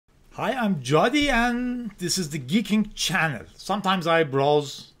Hi, I'm Jody and this is the Geeking channel. Sometimes I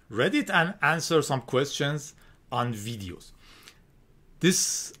browse Reddit and answer some questions on videos.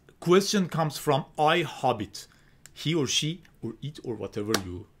 This question comes from iHobbit. He or she or it or whatever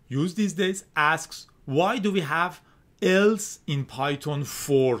you use these days asks, why do we have else in Python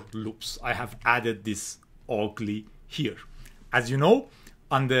for loops? I have added this ugly here. As you know,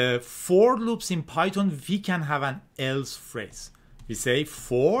 on the for loops in Python, we can have an else phrase. We say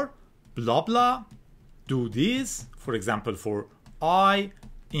for blah blah, do this, for example, for I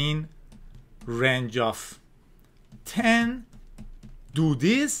in range of 10, do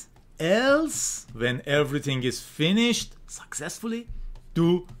this, else when everything is finished successfully,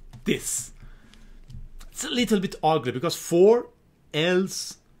 do this. It's a little bit ugly because for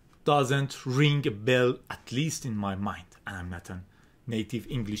else doesn't ring a bell, at least in my mind, and I'm not a native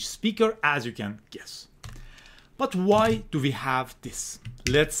English speaker, as you can guess. But why do we have this?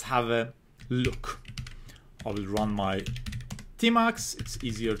 Let's have a look. I will run my Tmax. It's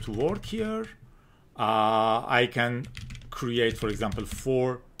easier to work here. I can create, for example,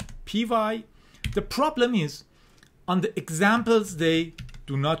 for py. The problem is, on the examples, they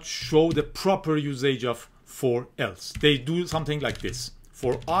do not show the proper usage of for else. They do something like this.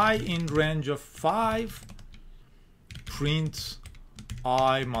 For I in range of 5, print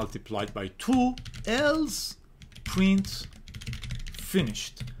I multiplied by 2, else print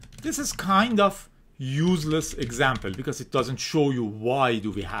finished. This is kind of useless example because it doesn't show you why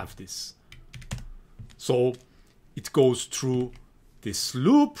do we have this. So it goes through this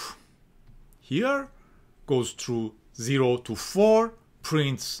loop here, goes through 0 to 4,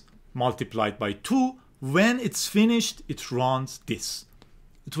 prints multiplied by 2. When it's finished, it runs this.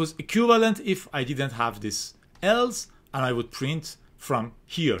 It was equivalent if I didn't have this else and I would print from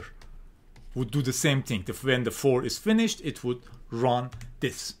here. Would do the same thing. When the for is finished, it would run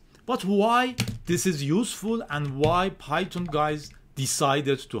this. But why this is useful and why Python guys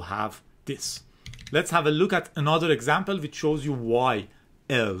decided to have this? Let's have a look at another example which shows you why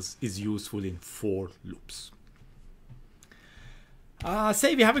else is useful in for loops.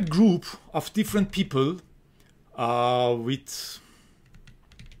 Say we have a group of different people with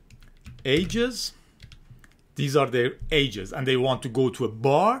ages. These are their ages and they want to go to a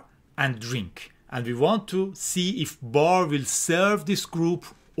bar and drink, and we want to see if bar will serve this group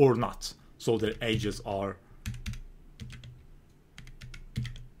or not. So their ages are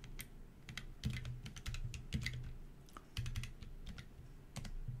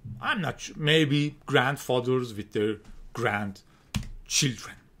I'm not sure, maybe grandfathers with their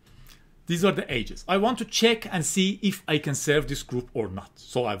grandchildren. These are the ages. I want to check and see if I can serve this group or not.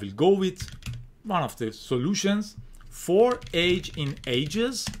 So I will go with one of the solutions, for age in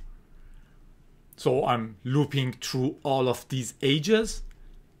ages. So I'm looping through all of these ages.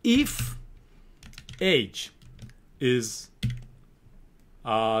 If age is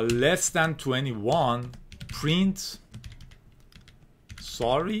less than 21, print,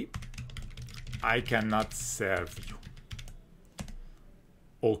 sorry, I cannot serve you.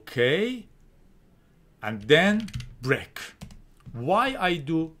 Okay, and then break. Why I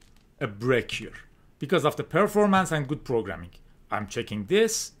do a break here? Because of the performance and good programming. I'm checking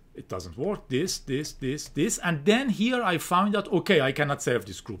this. It doesn't work, this, and then here I found out, okay, I cannot serve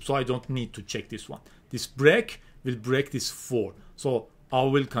this group, so I don't need to check this one. This break will break this for, so I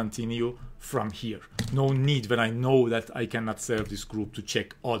will continue from here. No need when I know that I cannot serve this group to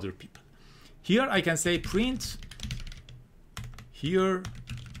check other people. Here I can say print, here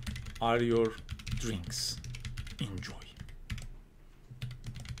are your drinks, enjoy.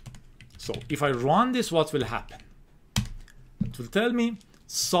 So if I run this, what will happen? It will tell me,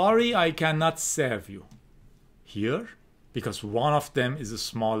 sorry, I cannot serve you here because one of them is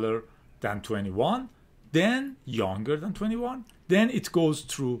smaller than 21, then younger than 21. Then it goes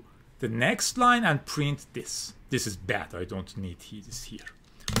through the next line and print this. This is bad. I don't need this here.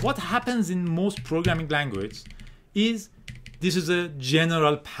 What happens in most programming languages is this is a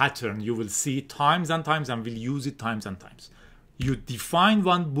general pattern. You will see it times and times and will use it times and times. You define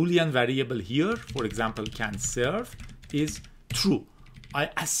one boolean variable here, for example, can serve is true. I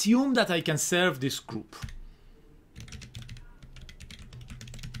assume that I can serve this group.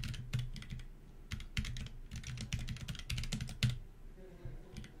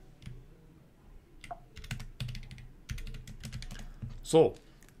 So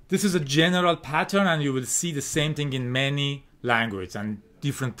this is a general pattern and you will see the same thing in many languages and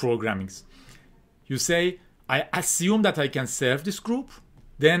different programmings. You say, I assume that I can serve this group.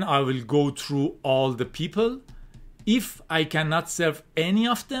 Then I will go through all the people. If I cannot serve any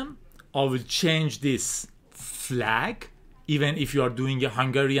of them, I will change this flag even if you are doing a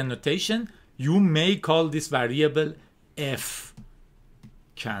Hungarian notation, you may call this variable f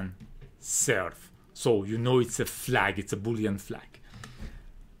can serve. So you know it's a flag, it's a boolean flag.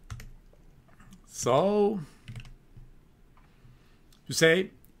 So you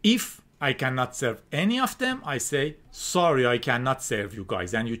say, if I cannot serve any of them, I say, sorry, I cannot serve you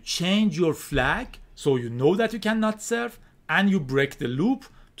guys. And you change your flag so you know that you cannot serve, and you break the loop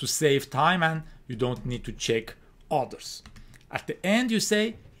to save time and you don't need to check others. At the end, you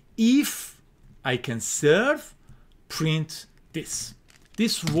say, if I can serve, print this.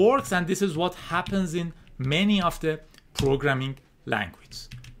 This works, and this is what happens in many of the programming languages.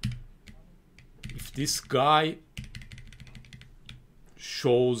 If this guy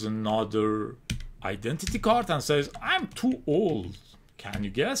shows another identity card and says, I'm too old, can you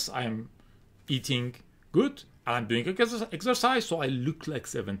guess? I'm eating good, I'm doing exercise, so I look like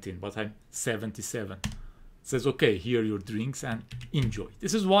 17, but I'm 77. It says, okay, here are your drinks and enjoy.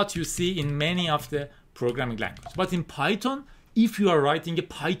 This is what you see in many of the programming languages. But in Python, if you are writing a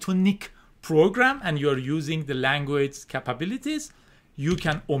pythonic program and you are using the language capabilities, you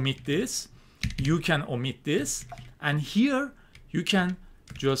can omit this, you can omit this, and here you can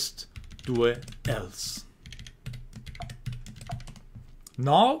just do a else.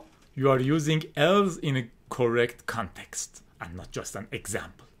 Now you are using else in a correct context and not just an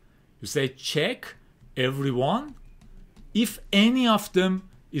example. You say check everyone. If any of them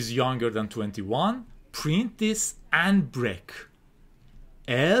is younger than 21, print this and break.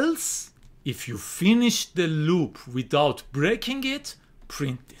 Else, if you finish the loop without breaking it,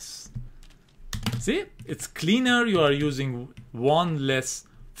 print this. See, it's cleaner. You are using one less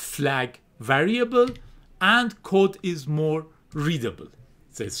flag variable and code is more readable.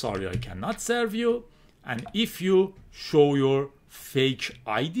 Say, sorry, I cannot serve you. And if you show your fake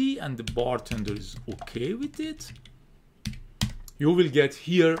ID and the bartender is okay with it, you will get,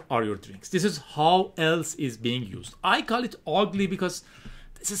 here are your drinks. This is how else is being used. I call it ugly because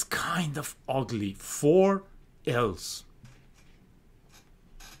this is kind of ugly. For else.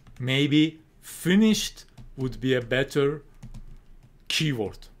 Maybe finished would be a better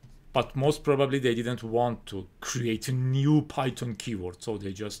keyword, but most probably they didn't want to create a new Python keyword, so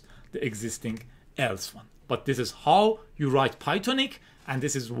they just the existing else one. But this is how you write Pythonic, and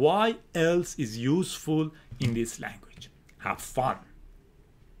this is why else is useful in this language. Have fun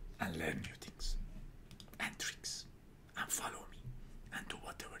and learn new things.